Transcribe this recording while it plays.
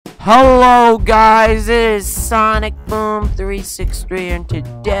Hello guys, it is Sonic Boom 363 and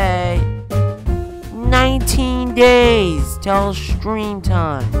today 19 days till stream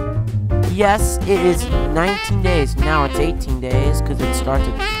time. Yes, it is 19 days. Now it's 18 days because it starts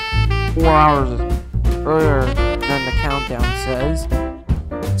at 4 hours earlier than the countdown says.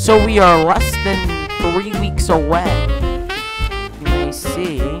 So we are less than 3 weeks away. You may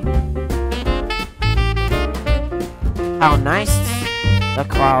see how nice the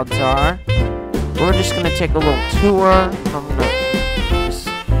clouds are. We're just gonna take a little tour. I'm gonna just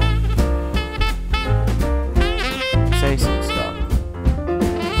say some stuff.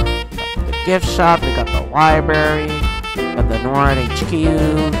 Got the gift shop, we got the library, got the NORAD HQ.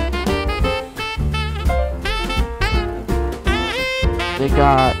 They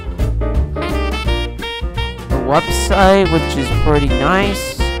got the website, which is pretty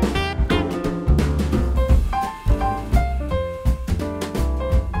nice.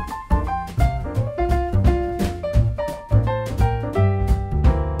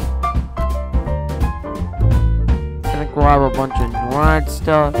 Grab a bunch of NORAD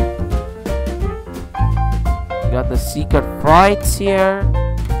stuff. We got the secret flights here.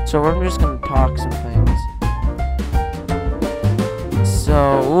 So we're just gonna talk some things.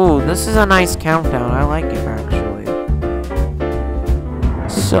 So, ooh, this is a nice countdown. I like it actually.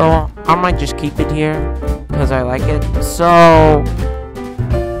 So I might just keep it here because I like it. So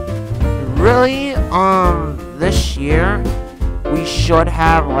really, this year we should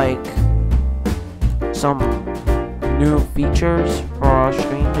have like some new features for our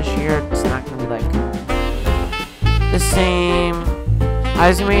stream this year. It's not gonna be like the same.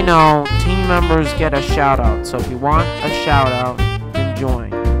 As you may know, team members get a shout out. So if you want a shout out, then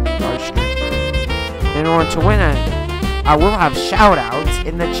join our stream. In order to win it, I will have shout outs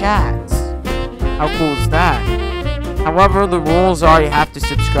in the chats. How cool is that? However, the rules are you have to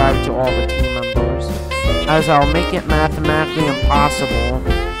subscribe to all the team members, as I'll make it mathematically impossible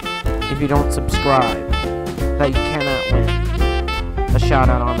if you don't subscribe that you cannot win a shout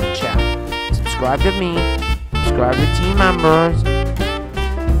out on the chat. Subscribe to me, subscribe to team members,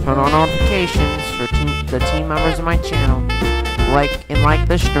 turn on notifications for the team members of my channel, like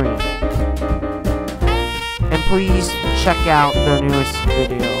the stream, and please check out their newest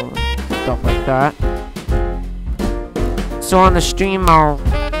video, stuff like that. So on the stream I'll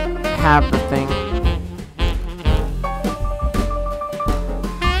have the thing.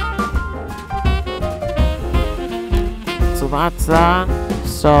 So that's that.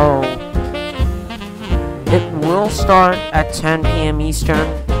 So it will start at 10 p.m.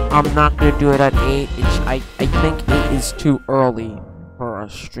 Eastern. I'm not gonna do it at 8. I think 8 is too early for a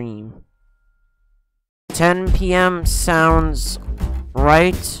stream. 10 p.m. sounds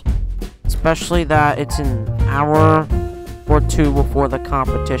right, especially that it's an hour or two before the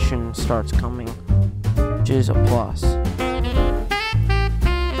competition starts coming, which is a plus.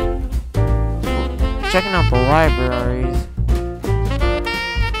 Checking out the libraries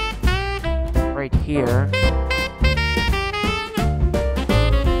right here.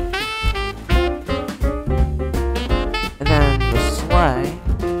 And then the sleigh.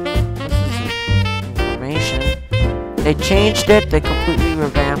 This is information. They changed it, they completely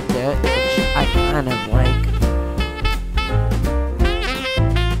revamped it, which I kind of like.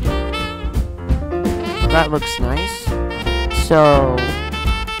 That looks nice. So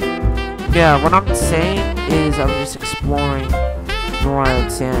yeah, what I'm saying is I'm just exploring NORAD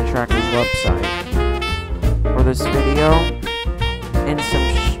Santa Tracker's website for this video and some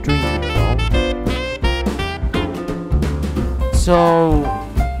stream info. So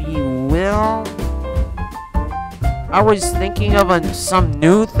I was thinking of some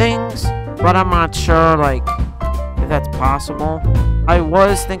new things, but I'm not sure like if that's possible. I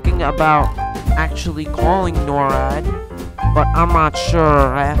was thinking about actually calling NORAD, but I'm not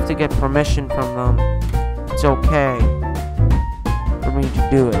sure. I have to get permission from them. It's okay for me to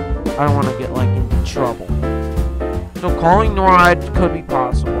do it. I don't want to get like into trouble. So calling NORAD could be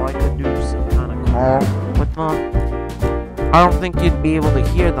possible. I could do some kind of call with them. I don't think you'd be able to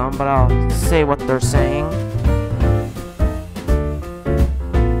hear them, but I'll say what they're saying.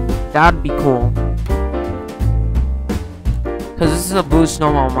 That'd be cool. Because this is a boost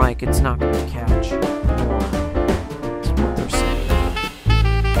normal mic, it's not going to catch. That's what they're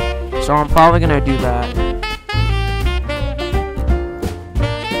saying. So I'm probably going to do that.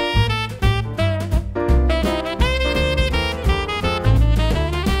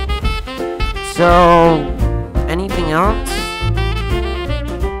 So, anything else?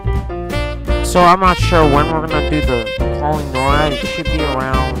 So I'm not sure when we're going to do the calling NORAD. It should be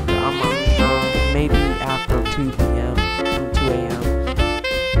around, I'm not sure, maybe after 2 p.m. or 2 a.m.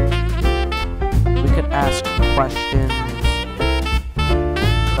 questions,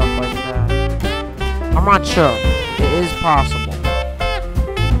 stuff like that. I'm not sure. It is possible.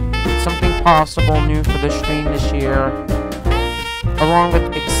 It's something possible new for the stream this year, along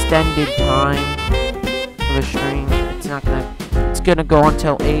with extended time for the stream. It's gonna go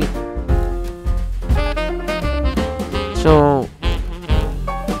until 8. So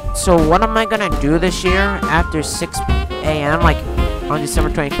what am I gonna do this year after 6 a.m. like on December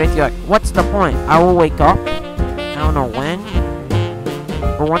 25th? You're like, what's the point? I will wake up. I don't know when.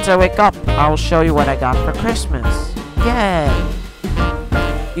 But once I wake up, I'll show you what I got for Christmas. Yay!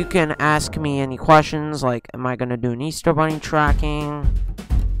 You can ask me any questions, like, am I gonna do an Easter Bunny tracking?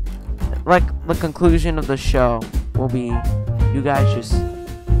 Like, the conclusion of the show will be you guys just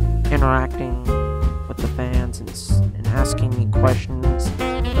interacting with the fans and asking me questions.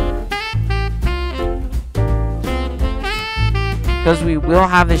 Because we will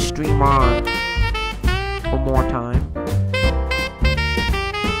have this stream on for more time.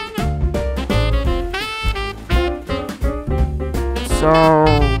 So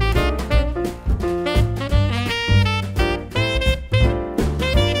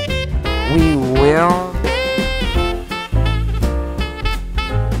we will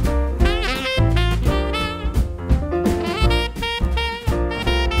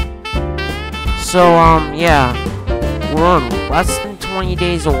yeah, we're less than 20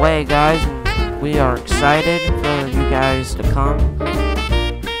 days away, guys, and we are excited for you guys to come.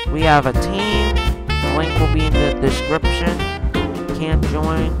 We have a team. The link will be in the description. Can't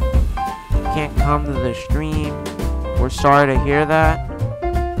join, can't come to the stream. We're sorry to hear that,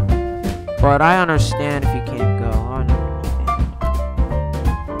 but I understand if you can't go. I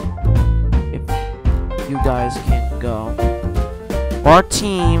understand if you guys can't go. Our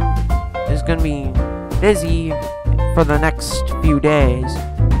team is gonna be busy for the next few days,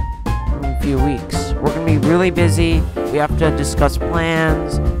 few weeks. We're gonna be really busy. We have to discuss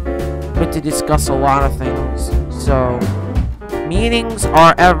plans. We have to discuss a lot of things. So meetings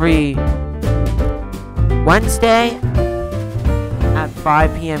are every Wednesday at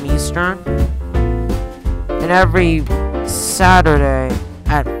 5 p.m. Eastern and every Saturday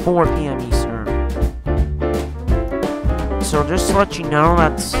at 4 p.m. Eastern. So just to let you know,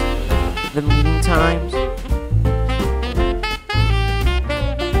 that's the meeting times.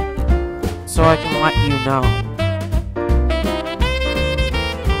 So I can let you know.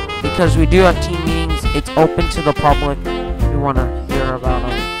 Because we do have team meetings, it's open to the public. We want to hear about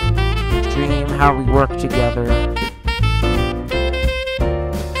our stream, how we work together.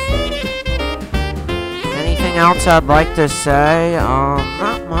 Anything else I'd like to say?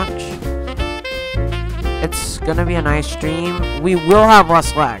 Not much. It's gonna be a nice stream. We will have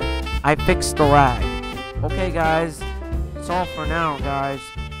less lag. I fixed the lag. Okay, guys. That's all for now, guys.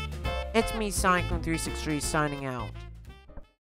 It's me, Sonic 363, signing out.